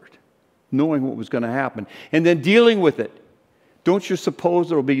suffered, knowing what was going to happen, and then dealing with it. Don't you suppose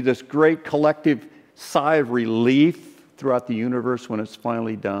there will be this great collective sigh of relief throughout the universe when it's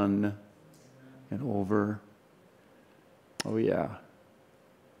finally done and over? Oh, yeah.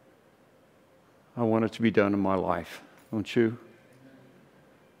 I want it to be done in my life, don't you?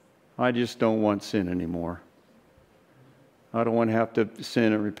 I just don't want sin anymore. I don't want to have to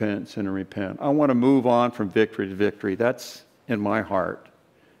sin and repent. I want to move on from victory to victory. That's in my heart.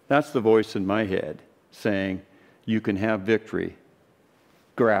 That's the voice in my head saying, you can have victory.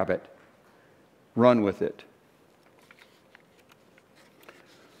 Grab it. Run with it.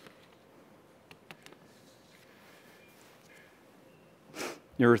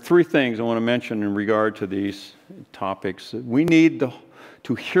 There are three things I want to mention in regard to these topics. We need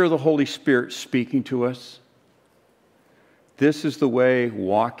to hear the Holy Spirit speaking to us. This is the way,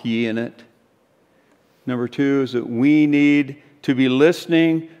 walk ye in it. Number two is that we need to be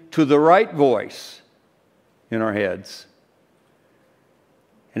listening to the right voice in our heads.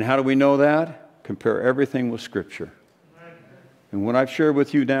 And how do we know that? Compare everything with Scripture. And what I've shared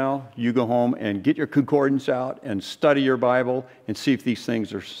with you now, you go home and get your concordance out and study your Bible and see if these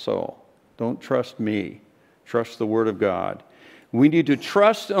things are so. Don't trust me. Trust the Word of God. We need to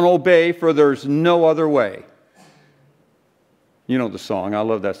trust and obey, for there's no other way. You know the song. I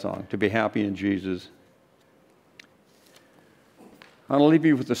love that song. To be happy in Jesus. I'll leave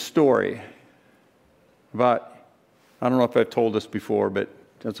you with a story about, I don't know if I've told this before, but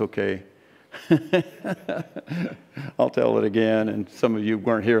that's okay. I'll tell it again, and some of you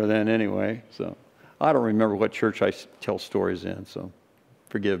weren't here then anyway, so I don't remember what church I tell stories in, so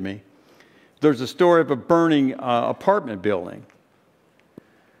forgive me. There's a story of a burning apartment building.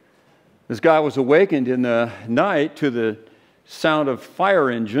 This guy was awakened in the night to the sound of fire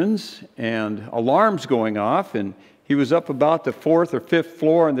engines and alarms going off, and he was up about the 4th or 5th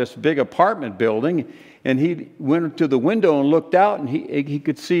floor in this big apartment building, and he went to the window and looked out, and he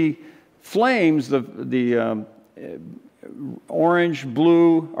could see flames, the orange,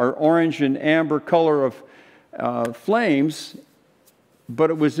 blue, or orange and amber color of flames,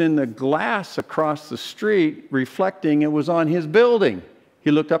 but it was in the glass across the street reflecting it was on his building. He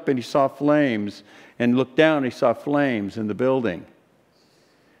looked up and he saw flames, and looked down and he saw flames in the building.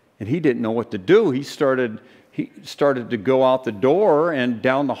 And he didn't know what to do. He started to go out the door and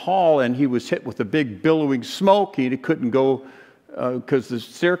down the hall, and he was hit with a big billowing smoke. He couldn't go because the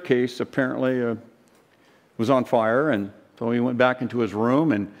staircase apparently was on fire, and so he went back into his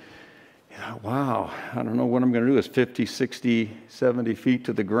room, and he thought, wow, I don't know what I'm going to do. It's 50, 60, 70 feet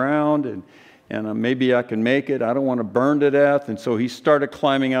to the ground, and maybe I can make it. I don't want to burn to death. And so he started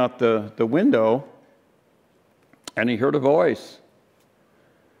climbing out the window, and he heard a voice.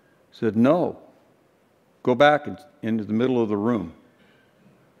 It said, no, go back into the middle of the room.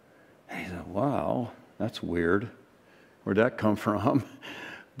 And he said, wow, that's weird. Where'd that come from?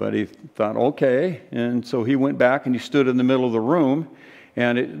 But he thought, okay. And so he went back and he stood in the middle of the room,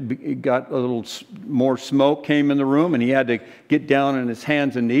 and it got a little more smoke came in the room, and he had to get down on his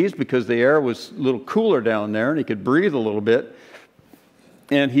hands and knees because the air was a little cooler down there and he could breathe a little bit.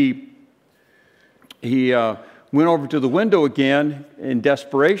 And he went over to the window again in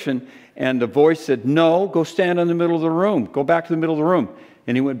desperation, and the voice said, no, go stand in the middle of the room. Go back to the middle of the room.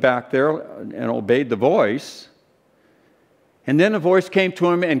 And he went back there and obeyed the voice. And then a voice came to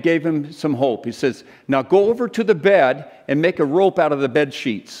him and gave him some hope. He says, now go over to the bed and make a rope out of the bed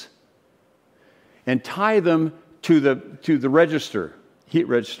sheets and tie them to the register, heat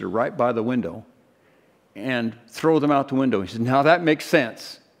register right by the window, and throw them out the window. He says, now that makes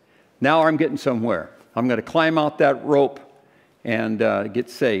sense. Now I'm getting somewhere. I'm going to climb out that rope and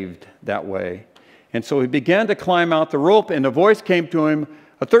get saved that way. And so he began to climb out the rope, and a voice came to him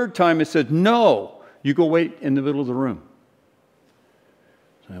a third time and said, no, you go wait in the middle of the room.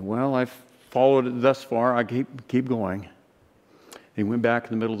 Well, I've followed it thus far. I keep going. He went back in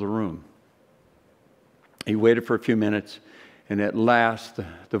the middle of the room. He waited for a few minutes, and at last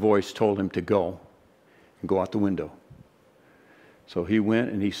the voice told him to go and go out the window. So he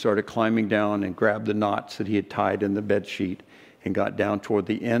went and he started climbing down and grabbed the knots that he had tied in the bed sheet and got down toward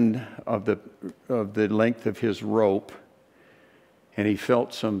the end of the length of his rope. And he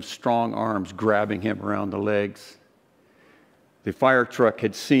felt some strong arms grabbing him around the legs. The fire truck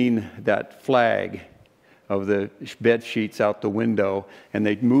had seen that flag of the bed sheets out the window, and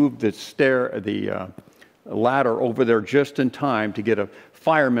they moved the ladder over there just in time to get a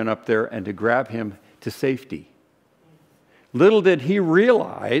fireman up there and to grab him to safety. Little did he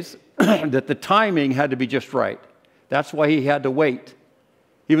realize that the timing had to be just right. That's why he had to wait.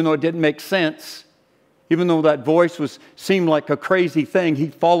 Even though it didn't make sense, even though that voice seemed like a crazy thing, he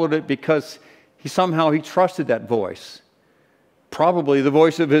followed it because he trusted that voice. Probably the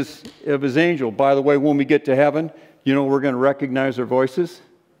voice of his angel. By the way, when we get to heaven, we're going to recognize their voices.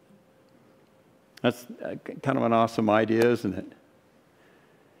 That's kind of an awesome idea, isn't it?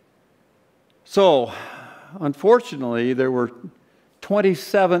 So, unfortunately, there were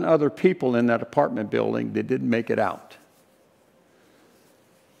 27 other people in that apartment building that didn't make it out.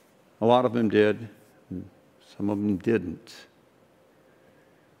 A lot of them did, and some of them didn't.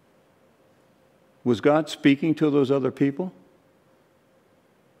 Was God speaking to those other people?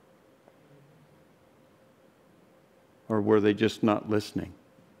 Or were they just not listening?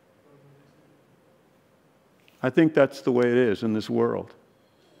 I think that's the way it is in this world.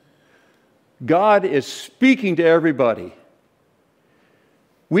 God is speaking to everybody.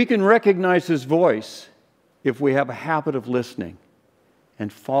 We can recognize His voice if we have a habit of listening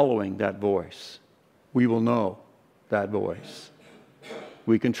and following that voice. We will know that voice.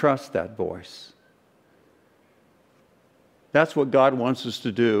 We can trust that voice. That's what God wants us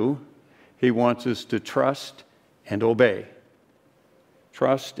to do. He wants us to trust and obey.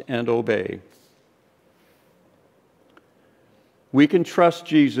 Trust and obey. We can trust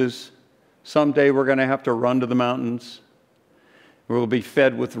Jesus. Someday we're going to have to run to the mountains. We'll be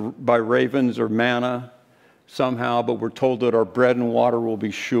fed by ravens or manna somehow, but we're told that our bread and water will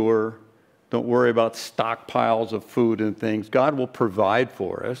be sure. Don't worry about stockpiles of food and things. God will provide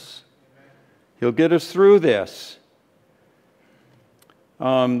for us. He'll get us through this.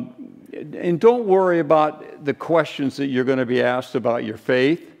 And don't worry about the questions that you're going to be asked about your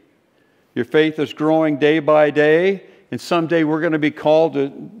faith. Your faith is growing day by day, and someday we're going to be called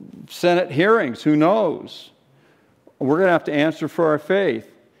to Senate hearings. Who knows? We're going to have to answer for our faith.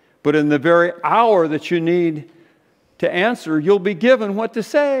 But in the very hour that you need to answer, you'll be given what to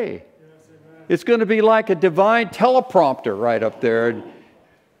say. It's going to be like a divine teleprompter right up there.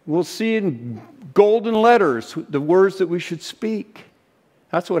 We'll see in golden letters the words that we should speak.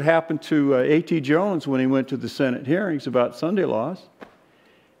 That's what happened to A.T. Jones when he went to the Senate hearings about Sunday laws.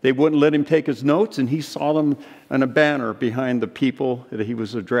 They wouldn't let him take his notes, and he saw them on a banner behind the people that he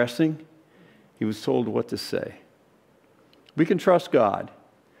was addressing. He was told what to say. We can trust God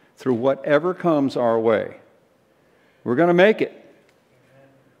through whatever comes our way. We're going to make it.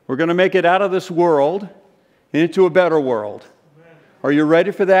 We're going to make it out of this world and into a better world. Are you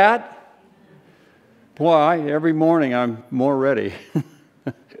ready for that? Boy, every morning I'm more ready.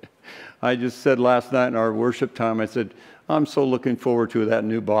 I just said last night in our worship time, I said, I'm so looking forward to that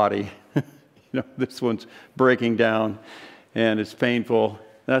new body. This one's breaking down and it's painful.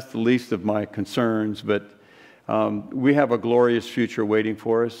 That's the least of my concerns, but we have a glorious future waiting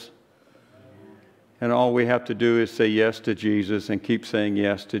for us. And all we have to do is say yes to Jesus and keep saying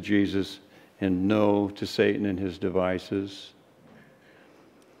yes to Jesus and no to Satan and his devices.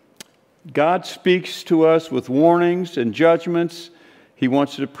 God speaks to us with warnings and judgments. He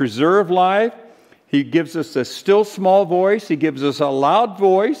wants to preserve life. He gives us a still small voice. He gives us a loud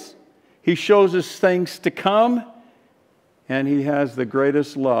voice. He shows us things to come. And He has the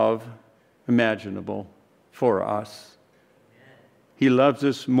greatest love imaginable for us. He loves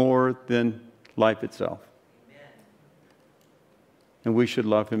us more than life itself. And we should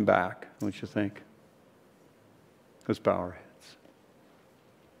love Him back, don't you think? Let's bow our heads.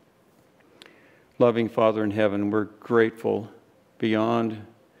 Loving Father in heaven, we're grateful, beyond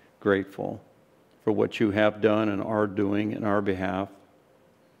grateful, for what You have done and are doing in our behalf.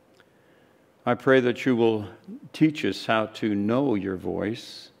 I pray that You will teach us how to know Your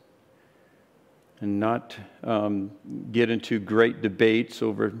voice and not get into great debates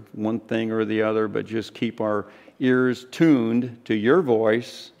over one thing or the other, but just keep our ears tuned to Your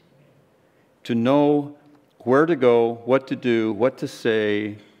voice, to know where to go, what to do, what to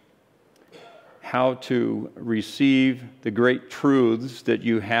say, how to receive the great truths that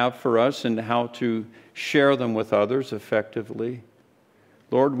You have for us, and how to share them with others effectively.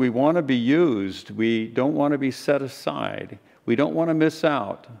 Lord, we want to be used. We don't want to be set aside. We don't want to miss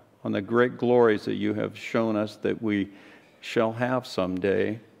out on the great glories that you have shown us that we shall have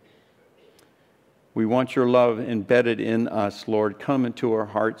someday. We want your love embedded in us, Lord. Come into our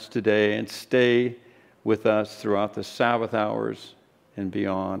hearts today and stay with us throughout the Sabbath hours and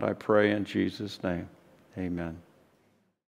beyond. I pray in Jesus' name. Amen.